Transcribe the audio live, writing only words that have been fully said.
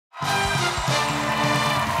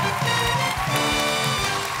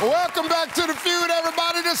Welcome back to the feud,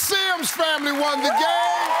 everybody. The Sims family won the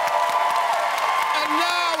game. And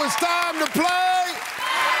now it's time to play.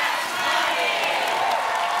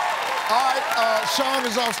 All right, Shawn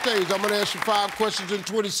is off stage. I'm gonna ask you 5 questions in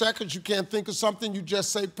 20 seconds. You can't think of something, you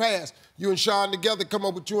just say pass. You and Shawn together come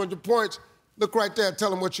up with 200 points. Look right there, tell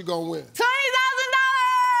them what you're gonna win. $20,000!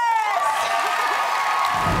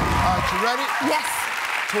 All right, you ready? Yes.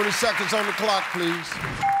 20 seconds on the clock, please.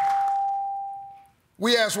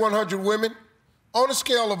 We asked 100 women, on a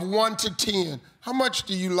scale of 1 to 10, how much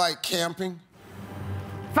do you like camping?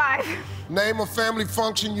 5. Name a family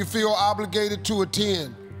function you feel obligated to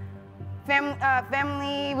attend.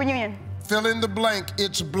 Family reunion. Fill in the blank.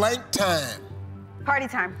 It's blank time. Party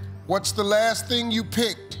time. What's the last thing you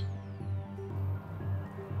picked?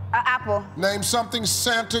 Apple. Name something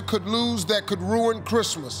Santa could lose that could ruin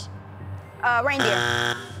Christmas.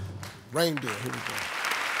 Reindeer. Reindeer, here we go.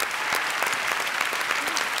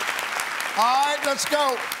 All right, let's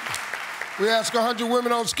go. We asked 100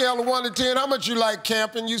 women on a scale of 1 to 10, how much you like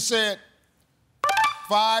camping? You said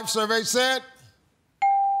 5, survey said.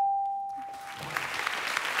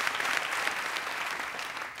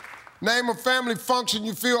 Name a family function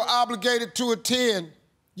you feel obligated to attend.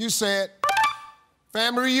 You said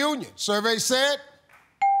family reunion. Survey said.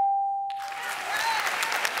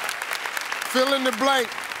 Fill in the blank.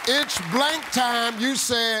 It's blank time. You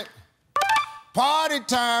said party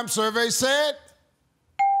time. Survey said.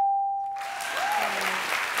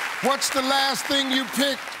 What's the last thing you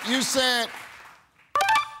picked? You said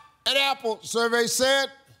an apple. Survey said.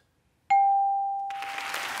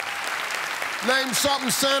 Name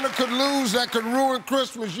something Santa could lose that could ruin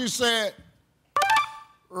Christmas. You said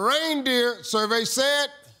reindeer. Survey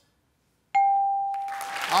said.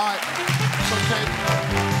 All right, it's okay.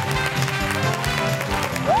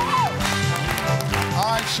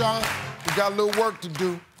 All right, Shawn, we got a little work to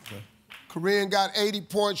do. Okay. Carynn got 80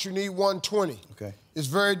 points, you need 120. Okay. It's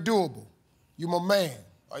very doable. You my man.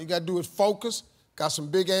 All you gotta do is focus. Got some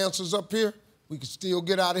big answers up here. We can still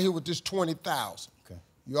get out of here with this 20,000. Okay.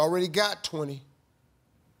 You already got 20,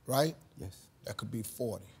 right? Yes. That could be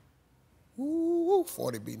 40. Ooh,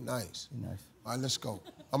 40 be nice. Be nice. All right, let's go.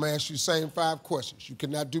 I'm gonna ask you the same 5 questions. You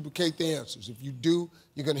cannot duplicate the answers. If you do,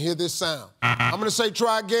 you're gonna hear this sound. I'm gonna say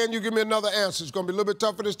try again, you give me another answer. It's gonna be a little bit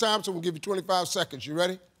tougher this time, so we'll give you 25 seconds. You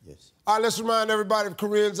ready? Yes. All right, let's remind everybody of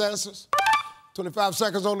Carynn's answers. 25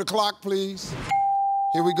 seconds on the clock, please.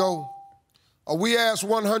 Here we go. We asked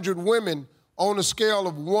 100 women on a scale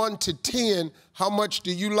of 1 to 10, how much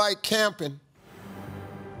do you like camping?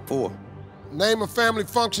 4. Name a family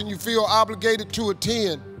function you feel obligated to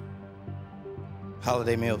attend.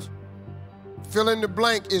 Holiday meals. Fill in the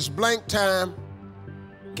blank. It's blank time.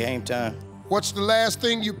 Game time. What's the last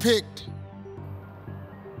thing you picked?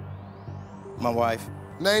 My wife.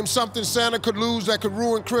 Name something Santa could lose that could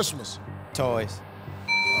ruin Christmas. Toys.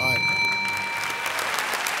 All right.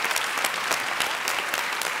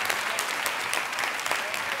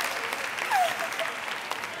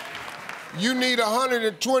 You need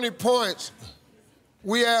 120 points.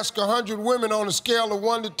 We asked 100 women on a scale of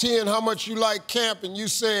 1 to 10 how much you like camping. You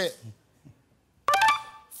said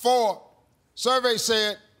 4. Survey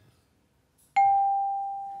said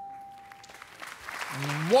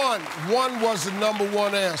 1. 1 was the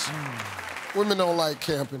 #1 answer. Women don't like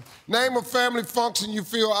camping. Name a family function you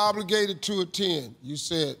feel obligated to attend. You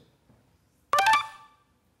said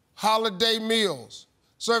holiday meals.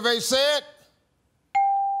 Survey said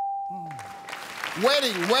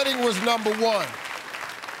wedding. Wedding was #1.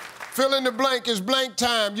 Fill in the blank is blank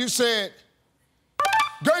time. You said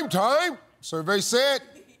game time. Survey said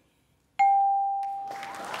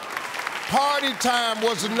party time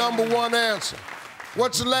was the #1 answer.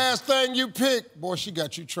 What's the last thing you picked? Boy, she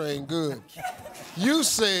got you trained good. You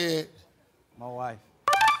said my wife.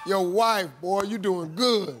 Your wife, boy, you doing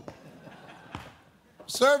good.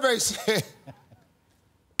 Survey said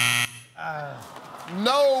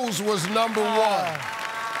nose was #1.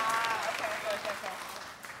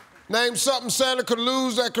 Name something Santa could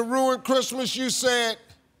lose that could ruin Christmas. You said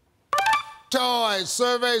toys.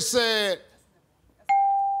 Survey said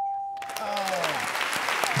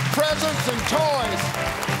presents and toys.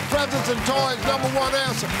 Presents and toys, #1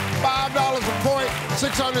 answer. $5 a point,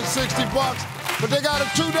 660 bucks. But they got a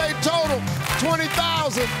 2-day total,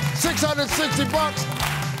 20,660 bucks.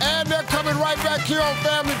 And they're coming right back here on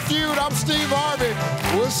Family Feud. I'm Steve Harvey.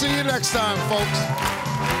 We'll see you next time, folks.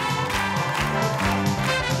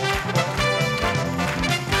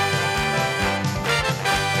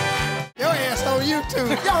 Your ass on YouTube.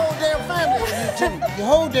 Your whole damn family on YouTube. Your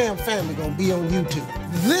whole damn family gonna be on YouTube.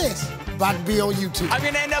 This about to be on YouTube. I'm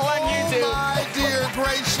gonna end up on YouTube. Oh, my dear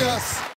gracious. us.